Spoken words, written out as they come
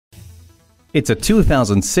It's a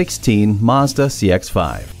 2016 Mazda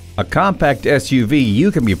CX-5. A compact SUV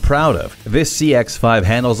you can be proud of, this CX-5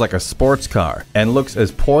 handles like a sports car and looks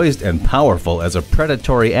as poised and powerful as a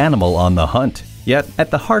predatory animal on the hunt. Yet,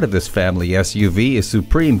 at the heart of this family SUV is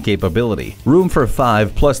supreme capability. Room for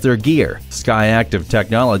 5 plus their gear. Skyactiv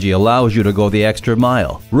technology allows you to go the extra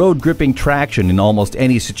mile. Road gripping traction in almost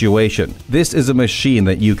any situation. This is a machine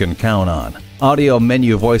that you can count on. Audio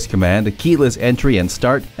menu voice command, keyless entry and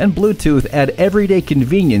start, and Bluetooth add everyday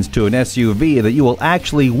convenience to an SUV that you will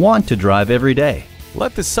actually want to drive every day.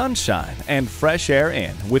 Let the sun shine and fresh air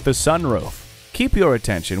in with the sunroof. Keep your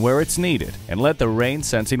attention where it's needed and let the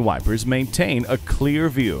rain-sensing wipers maintain a clear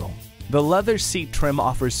view. The leather seat trim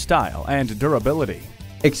offers style and durability.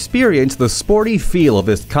 Experience the sporty feel of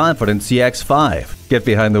this confident CX-5. Get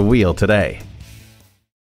behind the wheel today.